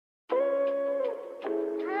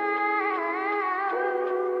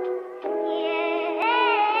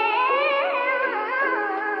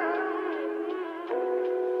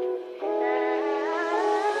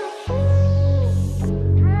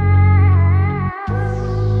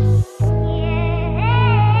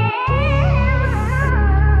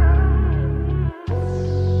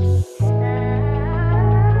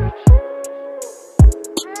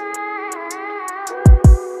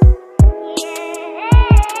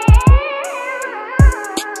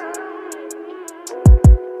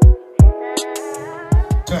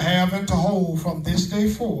and to hold from this day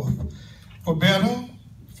forth, for better,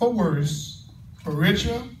 for worse, for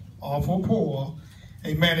richer, or for poor,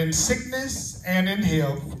 amen, in sickness and in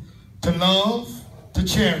health, to love, to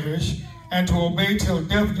cherish, and to obey till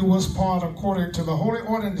death do us part according to the holy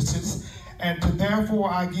ordinances, and to therefore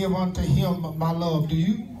I give unto him my love. Do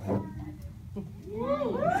you?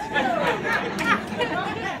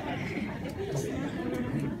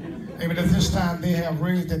 Amen. At this time, they have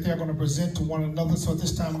rings that they're going to present to one another. So at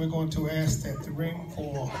this time, we're going to ask that the ring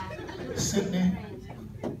for Sydney.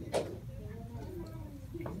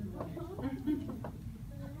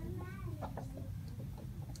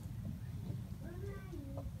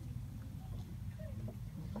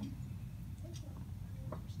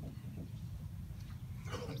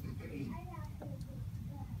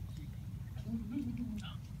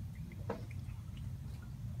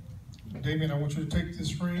 Damien, I want you to take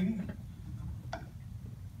this ring,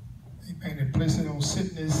 amen, and place it on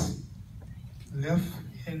Sydney's left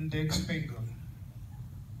index finger.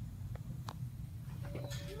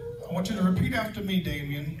 I want you to repeat after me,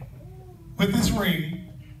 Damien. With this ring,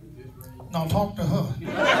 now talk to her.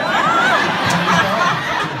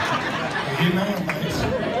 Amen, thanks.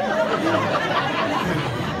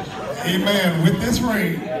 Amen. With this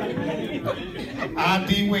ring, I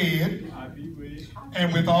be wed.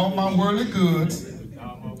 And with all my worldly goods,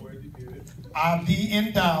 I thee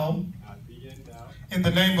endow in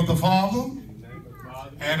the name of the Father,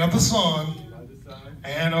 and of the Son,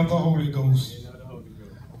 and of the Holy Ghost.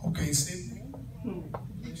 Okay, Sidney.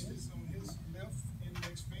 Place this on his left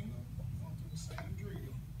index finger onto the same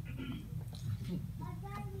drill.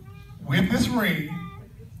 With this ring,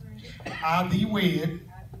 I thee wed.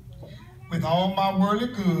 With all my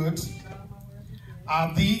worldly goods,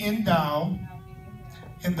 I thee endow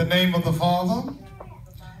in the name of the Father,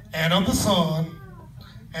 and of the Son,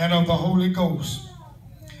 and of the Holy Ghost.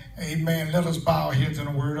 Amen. Let us bow our heads in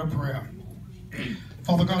a word of prayer.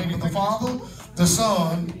 Father God, with the Father, the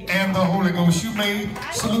Son, and the Holy Ghost, you may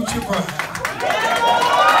salute your brother.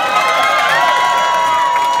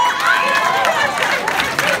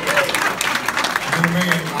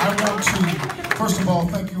 Amen. I want to, first of all,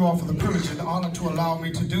 thank you all for the privilege and the honor to allow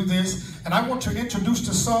me to do this. And I want to introduce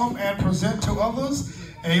to some and present to others,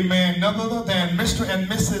 amen, none other than Mr. and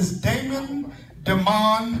Mrs. Damon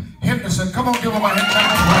DeMond Henderson. Come on, give them a hand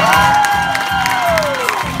clap.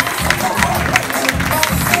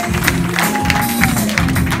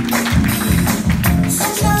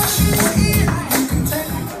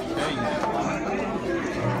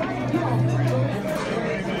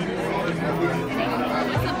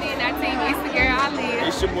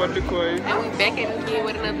 It's your boy DeCoy. And we back at it again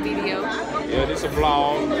with another video. Yeah, this a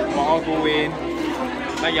vlog. My uncle win.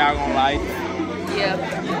 Think y'all gonna like. Yeah.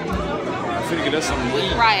 I'm finna get us some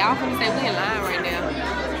weed. Right, I'm finna say we in line right now.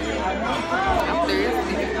 I'm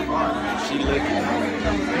thirsty. She looking.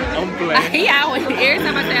 I'm playing. He always, every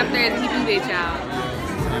time I say I'm thirsty, he do that, y'all.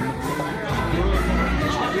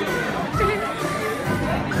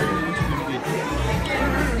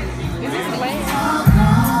 Is this the way?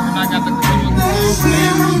 And I got the cooler.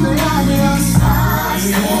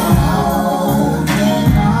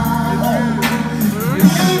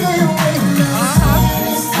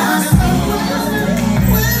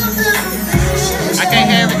 I can't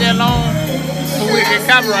have it that long so we can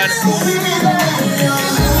copyright it.